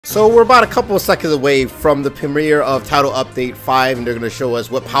So we're about a couple of seconds away from the premiere of Title Update 5, and they're going to show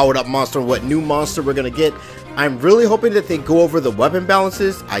us what powered up monster, what new monster we're going to get. I'm really hoping that they go over the weapon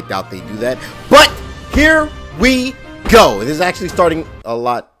balances. I doubt they do that, but here we go. It is actually starting a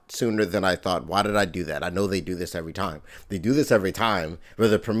lot sooner than I thought. Why did I do that? I know they do this every time. They do this every time where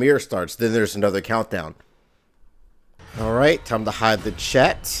the premiere starts, then there's another countdown. All right, time to hide the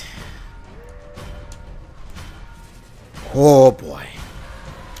chat. Oh boy.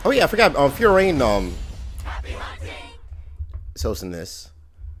 Oh yeah, I forgot. Furain, sells in this.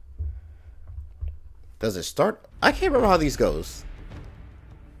 Does it start? I can't remember how these goes.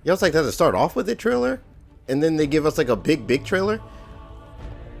 Yeah, it's like, does it start off with a trailer, and then they give us like a big trailer?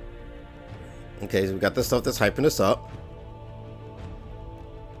 Okay, so we got the stuff that's hyping us up.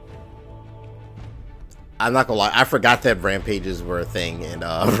 I'm not gonna lie, I forgot that rampages were a thing in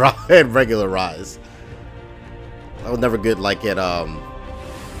in regular Rise. I was never good like at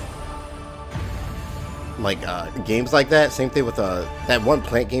games like that. Same thing with that one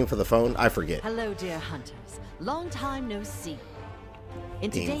plant game for the phone. I forget. Hello, dear hunters. Long time no see. In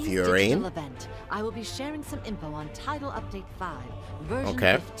Dame today's Furain. digital event, I will be sharing some info on Title Update 5, version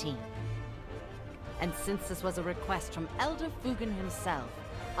Okay. 15. And since this was a request from Elder Fugan himself,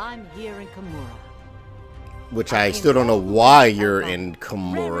 I'm here in Kamura. Which I still don't know why you're in Raring to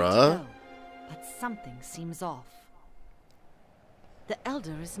Kamura. go, but something seems off. The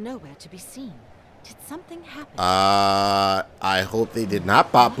Elder is nowhere to be seen. Did something happen? I hope they did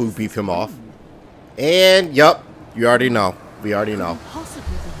not pop boop beef him off. And yup, you already know. We already know.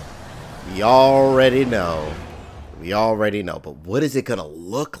 Possibly be. We already know. We already know. But what is it gonna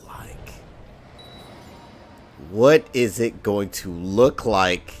look like? What is it going to look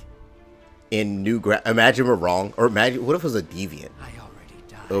like in new imagine we're wrong, or imagine what if it was a deviant? I already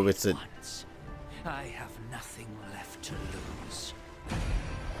died Oh, it's a once. I have nothing left to lose.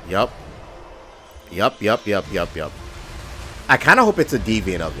 Yup. Yup. I kind of hope it's a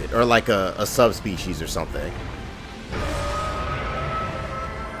deviant of it, or like a subspecies or something.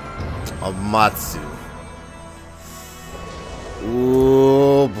 A Matsu.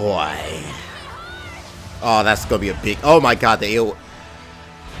 Ooh boy. Oh, that's gonna be a big. Oh my god, the AO.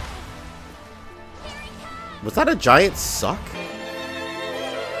 Was that a giant suck?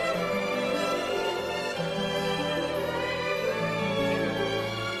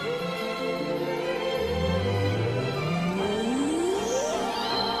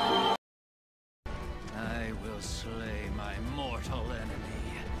 I will slay my mortal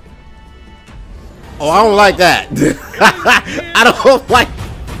enemy. Oh, I don't like that. I don't like.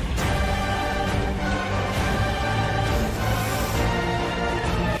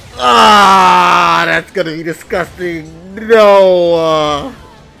 Ah, that's gonna be disgusting. No.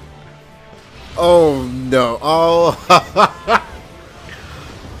 Oh no. Oh.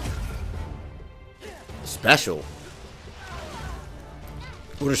 Special.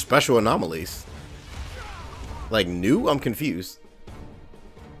 What are special anomalies? Like new? I'm confused.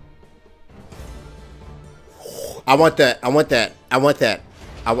 I want that. I want that. I want that.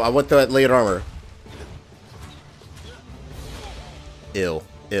 I want that layered armor. Ill.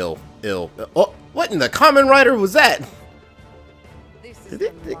 Oh, what in the Common Rider was that? Did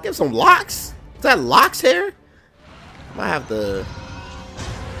it give some locks? Is that Locks hair? I might have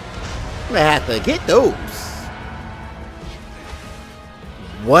to get those.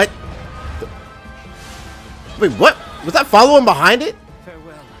 What? Wait, what? Was that following behind it?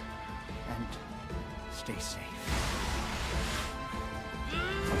 Farewell, and stay safe.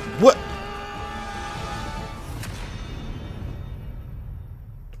 What?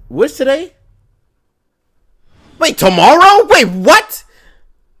 What's today? Wait, tomorrow? Wait, what?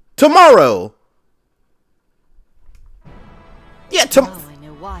 Tomorrow? Yeah, Now I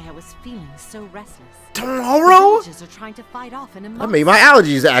know why I was feeling so restless. tomorrow? The villagers are trying to fight off in a I month. made my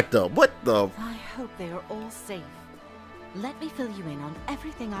allergies act up. What the? I hope they are all safe. Let me fill you in on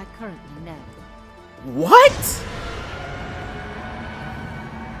everything I currently know. What?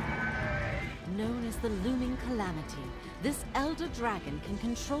 Known as the Looming Calamity, this Elder Dragon can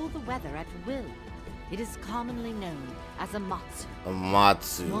control the weather at will. It is commonly known as a Matsu.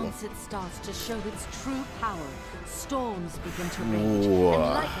 Amatsu. Once it starts to show its true power, storms begin to rage, Whoa. and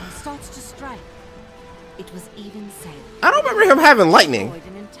lightning starts to strike. It was even said I don't remember him having lightning.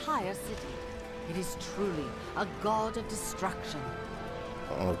 destroyed an entire city. It is truly a god of destruction.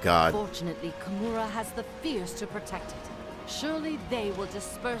 Oh god. Fortunately, Kamura has the fierce to protect it. Surely they will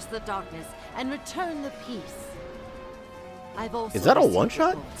disperse the darkness and return the peace. I've also Is that a received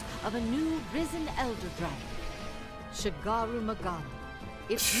one-shot? reports of a new risen elder dragon, Shigaru Magami.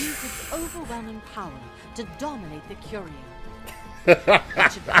 It used its overwhelming power to dominate the Curio.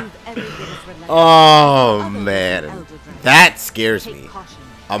 That should prove every bit as relentless Oh as the other man, elder dragons. that scares Take me. caution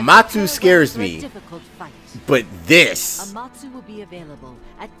and Amatsu prepare scares for a me, difficult fight. but this. Amatsu will be available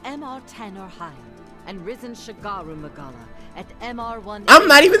at MR10 or higher, and Risen Shigaru Magala at MR1. I'm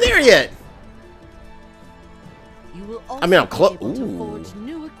not even there yet. You will also I mean, I'm be close. able to forge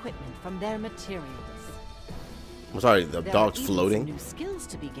new equipment from their materials. I'm sorry, the There dog's are even some floating. new skills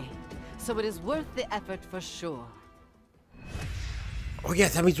to be gained, so it is worth the effort for sure. Oh yeah,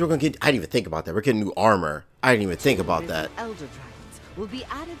 that means we're gonna get. I didn't even think about that. We're getting new armor. I didn't even think about Risen that. Elder Dragons will be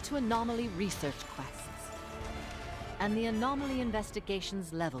added to anomaly research quests, and the anomaly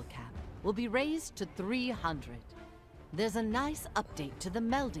investigations level cap will be raised to 300. There's a nice update to the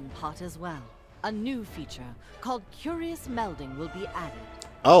melding pot as well. A new feature called Curious Melding will be added.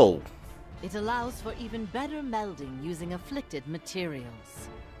 Oh, It allows for even better melding using afflicted materials.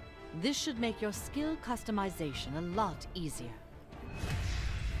 This should make your skill customization a lot easier.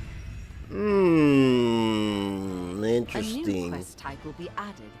 A new interesting. quest type will be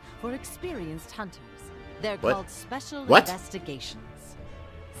added for experienced hunters. They're What? called Special What? Investigations.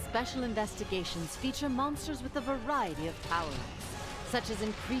 Special Investigations feature monsters with a variety of power-ups, such as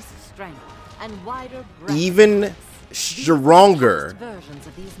increased strength and wider breadth. Even These stronger. are the toughest versions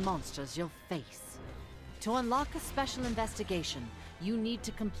of these monsters you'll face. To unlock a special investigation, you need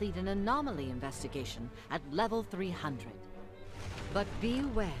to complete an anomaly investigation at level 300. But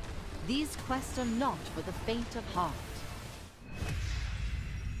beware, these quests are not for the faint of heart.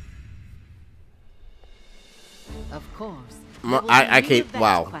 Of course, there will be I new can't. event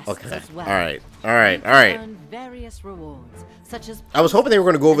Wow. quests Okay. as well. All right. All You right. can All right. earn various rewards, such as I was hoping they were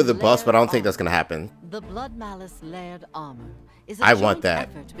gonna go over and the bus, but I don't think layered that's gonna happen. the Blood Malice layered armor is a I joint want that.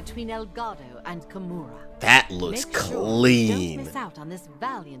 effort between Elgato and Kimura. That looks Make sure you clean. don't miss out on this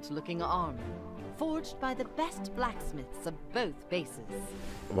valiant-looking armor, forged by the best blacksmiths of both bases.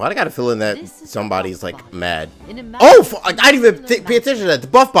 Why do I got a feeling that This is somebody's the buff like body. mad? In a Oh, massive I didn't even circular pay attention to that. mount. The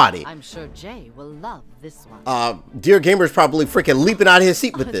buff body. I'm sure Jay will love this one. Dear Gamer's probably freaking leaping out of his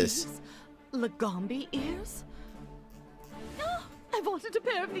seat with Are this. these Lagombi ears? Oh, I've wanted a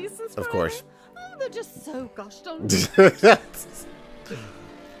pair of these since Of forever. course. Oh, they're just so gosh darn.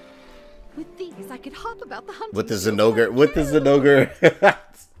 With these, I could hop about the hunting With the field Zenogar. like With the you. Zenogar.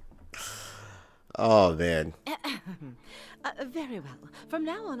 Oh man. Very well. From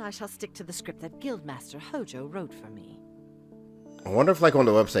now on, I shall stick to the script that Guildmaster Hojo wrote for me. I wonder if like on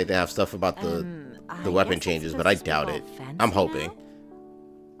the website they have stuff about the I weapon guess changes, it's but I supposed to be doubt all it. fancy I'm hoping. now?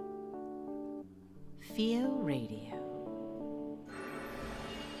 Theo Radio.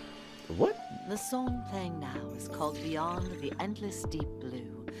 What? The song playing now is called Beyond the Endless Deep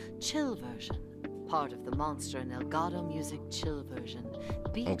Blue, Chill version. Part of the Monster and Elgato Music Chill version.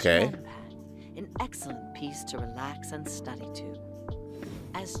 Beach Okay. Lampad, an excellent piece to relax and study to.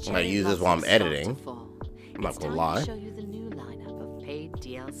 As I might use this while I'm cherry blossoms start editing. to fall, I'm not it's gonna time lie. to show you the new lineup of paid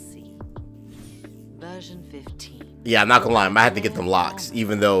DLC. Version 15. Yeah, I'm not gonna lie. I might have to get them locks,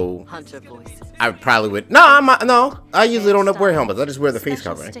 even though Hunter voices. I probably would. No, no. I usually don't wear helmets. I just wear the face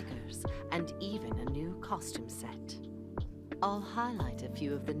Special covering. stickers, and even a new costume set. I'll highlight a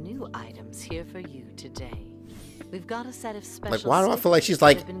few of the new items here for you today. We've got a set of special Like, why do I feel like stickers she's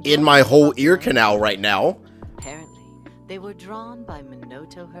like that have been in drawn my by whole ear Buffalo. canal right now? Apparently, they were drawn by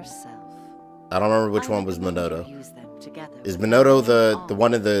Minoto herself. I don't remember which I one was recommend you Minoto. use them together Is with Minoto their the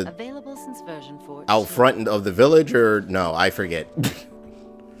one in the available since version 14. out front of the village, or no? I forget.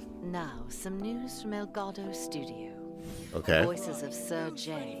 Now, some news from Elgato Studio. Okay. Voices of Sir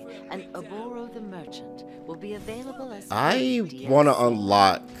Jay and Oboro the Merchant will be available as I paid DLC. want to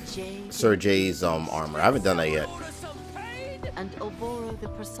unlock Jay Sir Jay's armor. I haven't done that yet. and Oboro the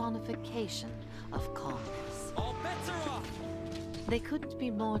personification of calmness. They couldn't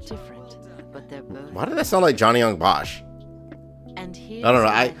be more different, but they're both. Why did that sound like Johnny Young Bosch? And here's I don't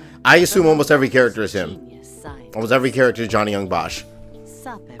know. I assume almost every character is him. Genius science. Almost every character is Johnny Young Bosch.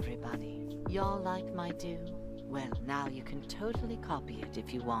 Sup, everybody? Y'all like my do? Well, now you can totally copy it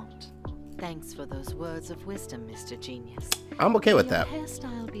if you want. Thanks for those words of wisdom, Mr. Genius. I'm okay with May that. your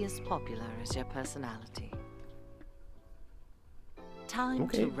hairstyle be as popular as your personality. Time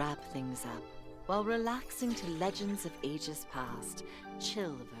Okay. to wrap things up while relaxing to Legends of Ages Past,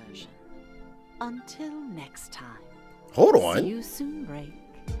 chill version. Until next time. Hold See on. you soon, Break.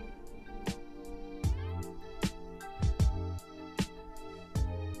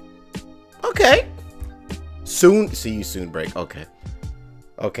 Okay. Soon. See you soon, break. Okay.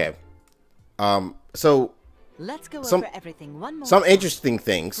 Okay. So Let's go Some- over everything one more some time. interesting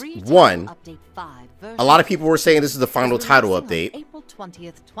things. Free title One, update 5, a lot of people were saying this is the final is title releasing on update. April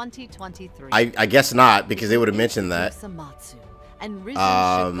 20th, 2023. I guess not, because they would have mentioned that. Samatsu and Risen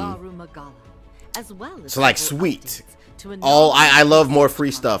Shigaru Magala, as well as so like several sweet. updates to Oh, I love more research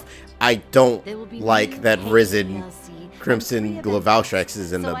free stuff. content. I don't There will be like new that paid Risen DLC Crimson and free event Glavoushrex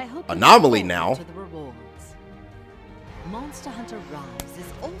is in so the I hope you anomaly look now. forward to the rewards. Monster Hunter Rise is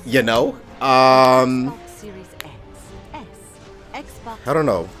also You know, Xbox Series X, S, Xbox I don't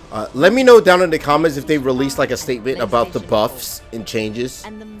know. Let me know down in the comments if they released like a statement about the buffs and changes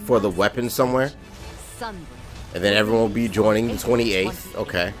and the for the massive weapons somewhere. Sunbreak. And then everyone will be joining the 28th.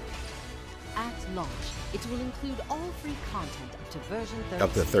 Okay. At launch, it will include all free content up to version 13.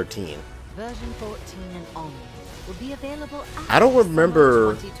 Up to 13. Version 14 and onward will be available I don't after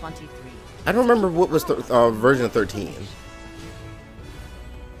remember- summer 2023. I don't remember what was the version 13.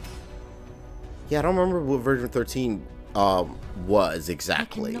 Yeah, I don't remember what version 13 was I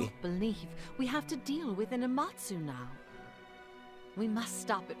exactly. cannot believe we have to deal with an Amatsu now. We must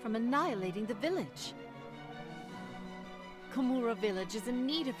stop it from annihilating the village. Komura village is in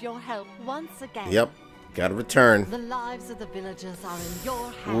need of your help once again. Yep, gotta return. The lives of the villagers are in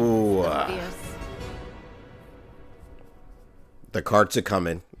your hands, Ooh, the fierce. The carts are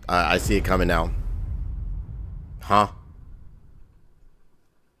coming. I see it coming now. Huh?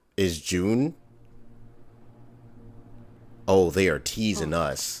 Is June? Oh, they are teasing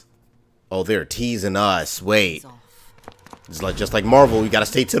us. Oh, they're teasing us. Wait. Off. It's like just like Marvel. You gotta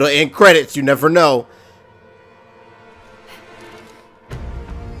stay to the end credits. You never know.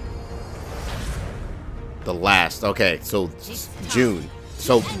 The last. Okay, so June.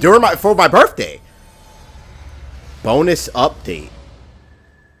 So during for my birthday. Bonus update.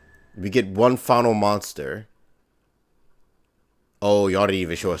 We get one final monster. Oh, y'all didn't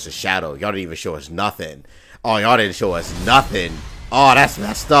even show us a shadow. Y'all didn't even show us nothing. Oh, y'all didn't show us nothing. Oh, that's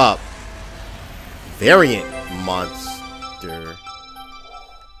messed up. Variant monster.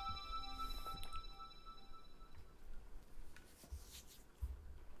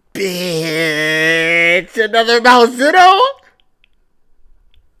 Bitch, another Malzeno?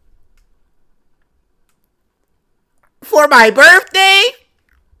 For my birthday?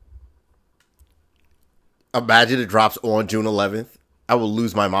 Imagine it drops on June 11th. I will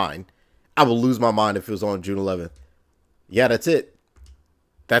lose my mind. I will lose my mind if it was on June 11th. Yeah, that's it.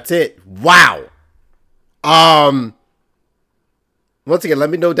 That's it. Wow. Once again, let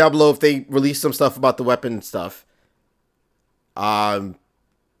me know down below if they release some stuff about the weapon stuff. Wow.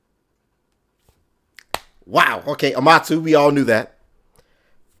 Okay, Amatsu, we all knew that.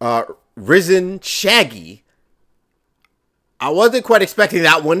 Risen Shaggy. I wasn't quite expecting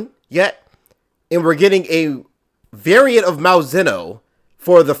that one yet. And we're getting a variant of Malzeno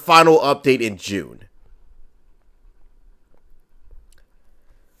for the final update in June.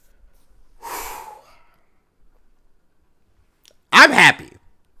 I'm happy.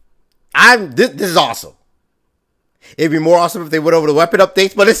 This is awesome. It'd be more awesome if they went over the weapon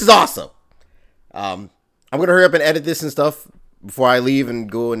updates, but this is awesome. I'm gonna hurry up and edit this and stuff before I leave and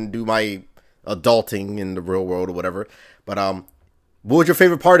go and do my adulting in the real world or whatever. But what was your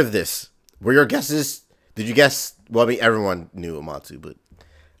favorite part of this? Were your guesses? Did you guess? Well, I mean, everyone knew Amatsu, but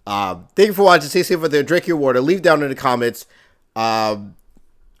thank you for watching. Stay safe out there. Drink your water. Leave down in the comments. Are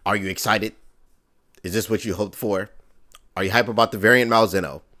you excited? Is this what you hoped for? Are you hype about the variant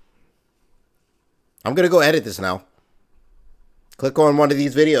Malzeno? I'm gonna go edit this now. Click on one of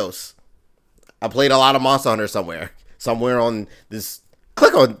these videos. I played a lot of Monster Hunter somewhere on this.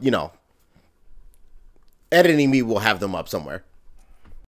 Click on, you know, editing me will have them up somewhere.